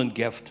dominant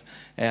gift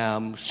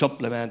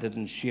supplemented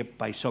and shaped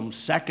by some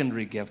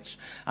secondary gifts,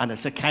 and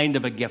it's a kind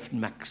of a gift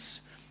mix.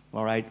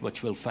 All right,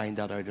 which we'll find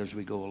that out as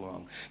we go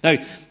along. Now,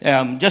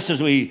 just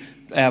as we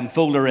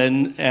fold her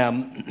in,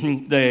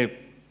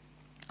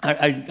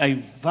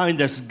 I found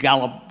this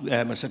Gallup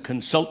as a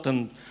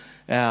consultant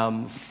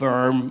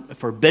firm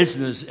for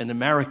business in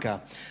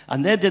America,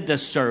 and they did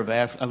this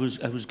survey. I was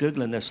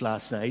Googling this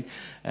last night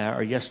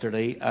or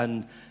yesterday,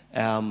 and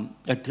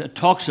it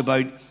talks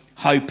about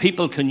how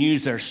people can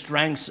use their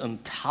strengths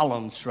and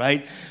talents,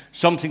 right?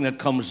 Something that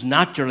comes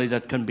naturally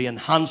that can be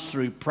enhanced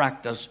through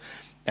practice.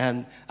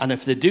 And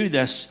if they do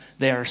this,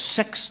 they are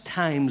 6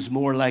 times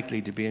more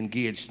likely to be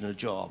engaged in a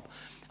job.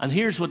 And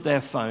here's what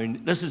they've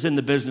found. This is in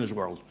the business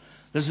world.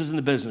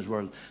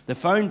 They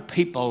found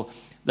people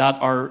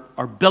that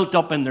are built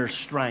up in their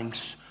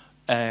strengths.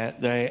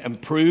 They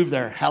improve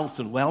their health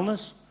and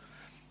wellness.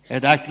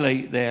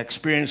 They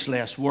experience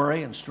less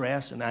worry and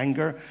stress and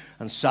anger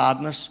and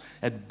sadness.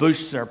 It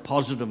boosts their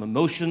positive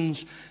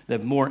emotions. They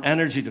have more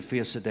energy to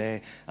face the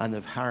day, and they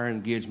have higher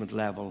engagement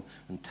level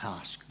and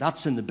task.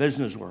 That's in the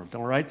business world,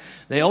 all right?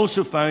 They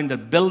also found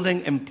that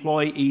building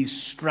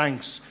employees'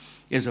 strengths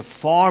is a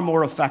far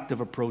more effective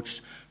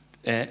approach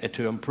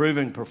to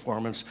improving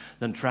performance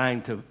than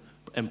trying to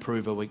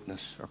improve a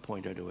weakness or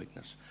point out a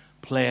weakness.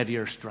 Play to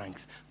your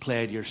strength.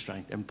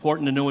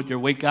 Important to know what you're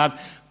weak at,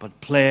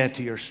 but play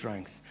to your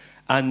strength.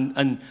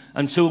 And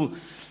so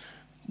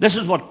this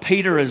is what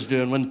Peter is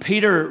doing. When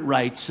Peter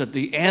writes at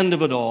the end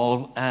of it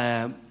all,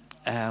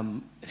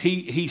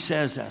 he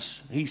says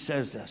this. He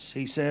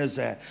says,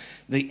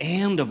 the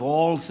end of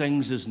all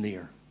things is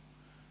near.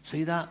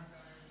 See that?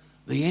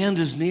 The end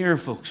is near,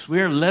 folks.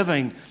 We're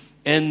living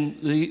in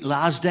the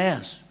last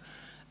days.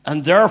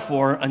 And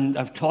therefore, and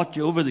I've taught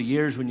you over the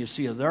years, when you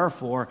see a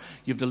therefore,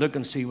 you have to look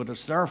and see what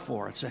it's there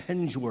for. It's a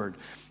hinge word.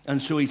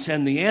 And so he's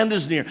saying the end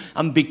is near.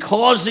 And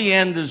because the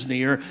end is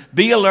near,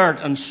 be alert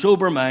and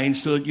sober mind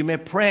so that you may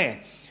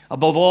pray.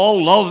 Above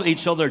all, love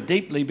each other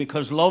deeply,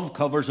 because love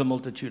covers a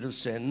multitude of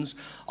sins.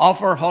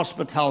 Offer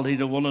hospitality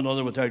to one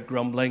another without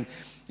grumbling.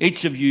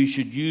 Each of you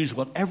should use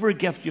whatever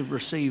gift you've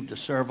received to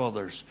serve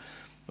others.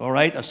 All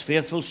right, as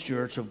faithful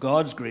stewards of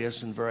God's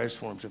grace in various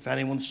forms. If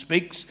anyone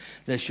speaks,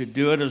 they should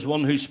do it as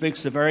one who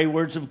speaks the very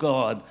words of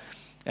God.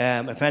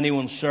 If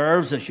anyone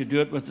serves, they should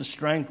do it with the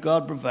strength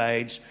God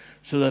provides,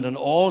 so that in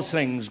all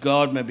things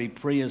God may be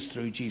praised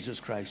through Jesus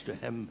Christ. To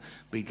him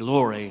be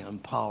glory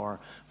and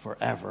power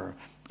forever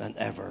and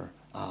ever.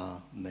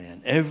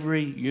 Amen.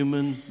 Every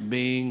human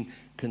being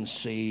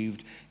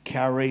conceived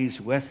carries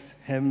with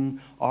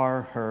him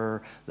or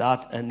her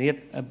that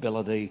innate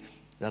ability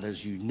that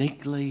is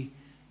uniquely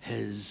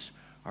his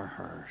or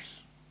hers.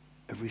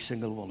 Every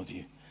single one of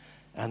you.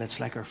 And it's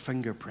like our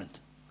fingerprint.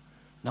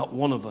 Not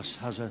one of us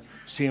has a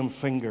same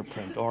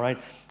fingerprint, all right?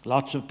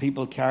 Lots of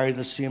people carry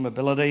the same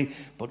ability,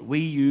 but we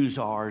use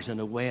ours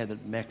in a way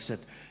that makes it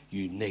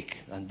unique.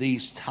 And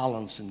these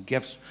talents and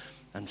gifts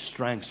and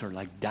strengths are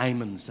like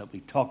diamonds that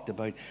we talked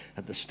about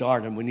at the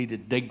start, and we need to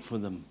dig for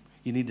them.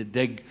 You need to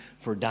dig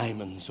for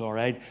diamonds, all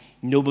right?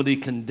 Nobody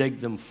can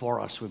dig them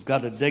for us. We've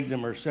got to dig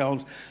them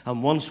ourselves.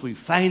 And once we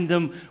find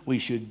them, we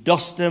should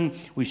dust them.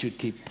 We should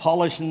keep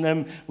polishing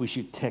them. We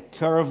should take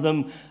care of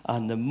them.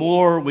 And the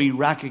more we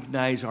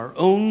recognize our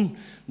own,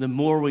 the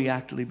more we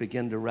actually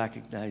begin to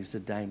recognize the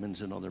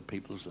diamonds in other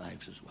people's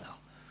lives as well.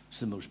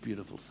 It's the most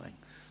beautiful thing.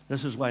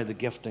 This is why the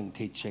gifting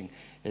teaching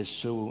is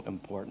so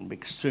important,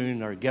 because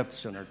soon our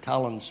gifts and our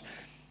talents,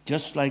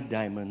 just like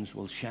diamonds,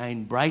 will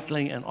shine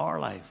brightly in our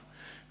life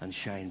and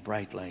shine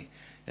brightly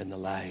in the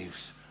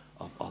lives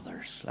of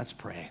others. Let's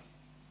pray.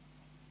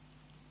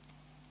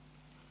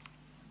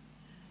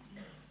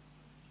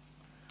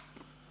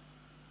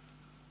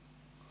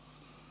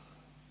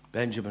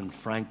 Benjamin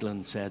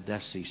Franklin said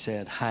this. He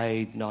said,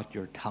 "Hide not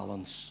your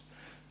talents,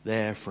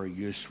 there for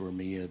use were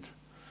made.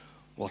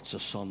 What's a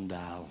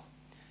sundial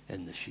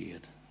in the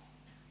shade?"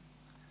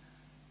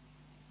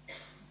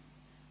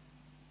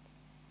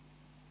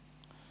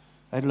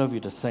 I'd love you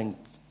to think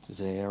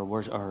today,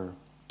 our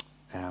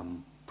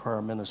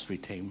prayer ministry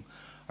team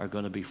are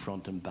going to be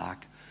front and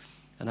back.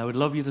 And I would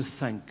love you to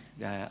think,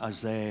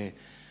 as they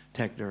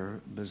take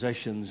their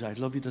positions, I'd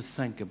love you to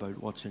think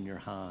about what's in your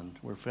hand.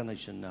 We're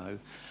finishing now,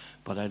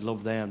 but I'd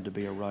love them to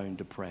be around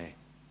to pray.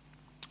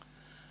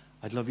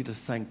 I'd love you to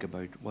think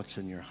about what's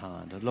in your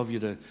hand. I'd love you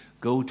to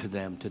go to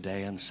them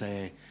today and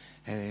say,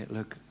 "Hey,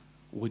 look,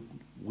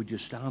 would you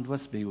stand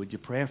with me? Would you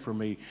pray for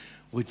me?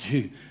 Would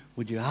you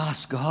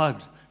ask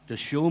God to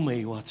show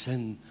me what's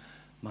in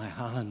my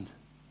hand?"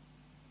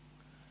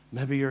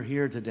 Maybe you're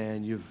here today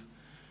and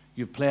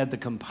you've played the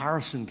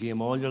comparison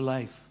game all your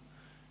life.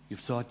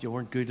 You've thought you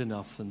weren't good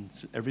enough and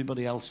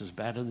everybody else is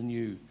better than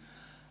you,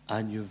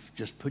 and you've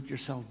just put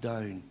yourself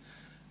down.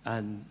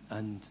 And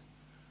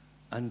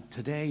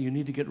today you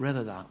need to get rid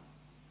of that.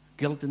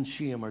 Guilt and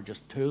shame are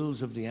just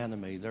tools of the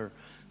enemy. They're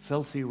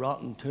filthy,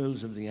 rotten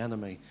tools of the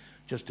enemy,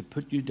 just to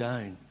put you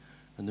down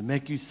and to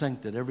make you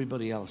think that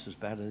everybody else is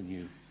better than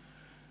you.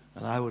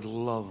 And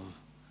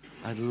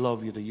I'd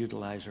love you to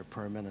utilize our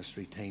prayer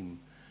ministry team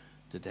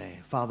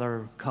today.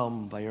 Father,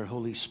 come by your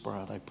Holy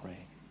Spirit, I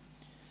pray.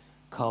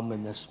 Come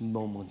in this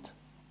moment.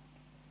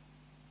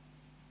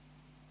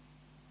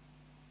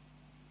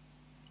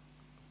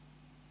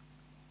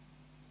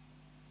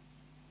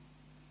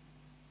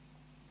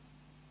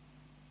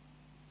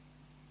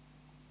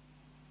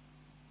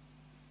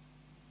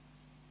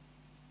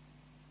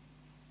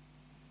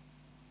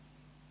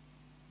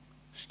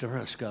 Stir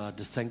us, God,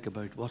 to think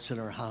about what's in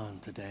our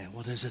hand today.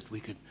 What is it we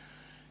could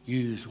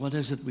use? What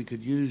is it we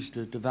could use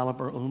to develop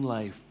our own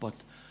life? But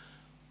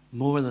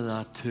more than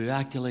that, to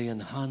actually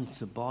enhance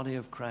the body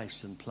of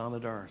Christ on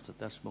planet Earth at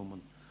this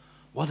moment.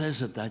 What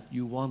is it that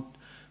you want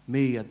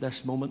me at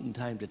this moment in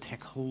time to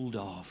take hold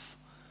of?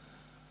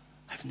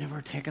 I've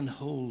never taken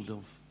hold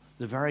of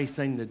the very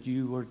thing that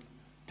you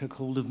took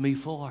hold of me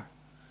for.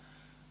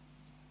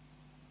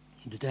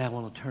 And today I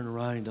want to turn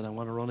around and I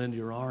want to run into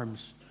your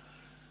arms.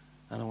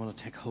 And I want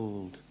to take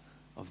hold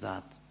of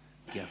that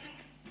gift.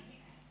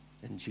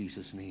 In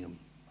Jesus' name.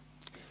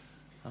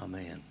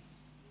 Amen.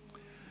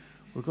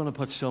 We're going to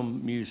put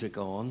some music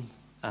on,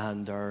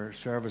 and our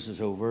service is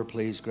over.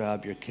 Please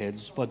grab your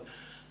kids. But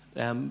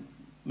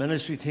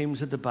ministry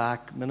teams at the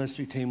back,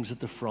 ministry teams at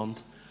the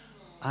front,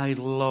 I'd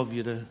love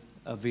you to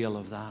avail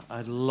of that.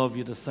 I'd love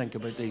you to think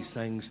about these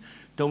things.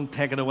 Don't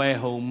take it away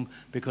home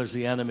because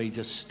the enemy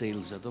just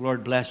steals it. The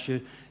Lord bless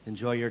you.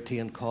 Enjoy your tea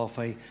and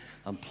coffee.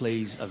 And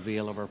please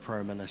avail of our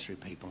prayer ministry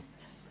people.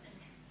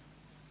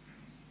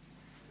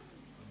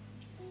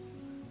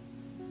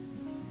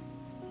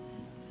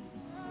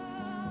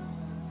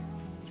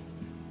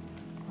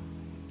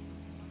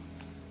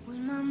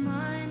 When my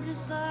mind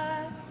is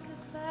like a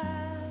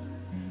battlefield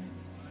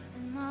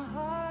and my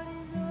heart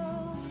is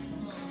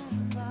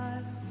overcome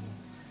by fear,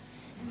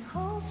 and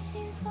hope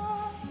seems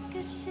like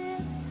a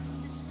ship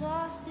that's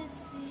lost at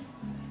sea.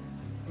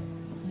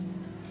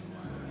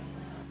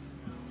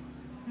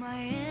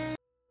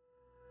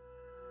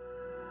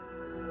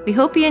 We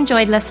hope you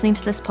enjoyed listening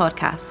to this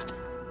podcast.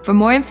 For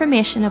more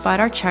information about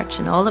our church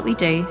and all that we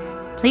do,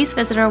 please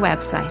visit our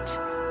website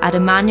at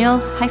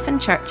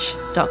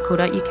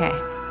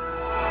emmanuel-church.co.uk.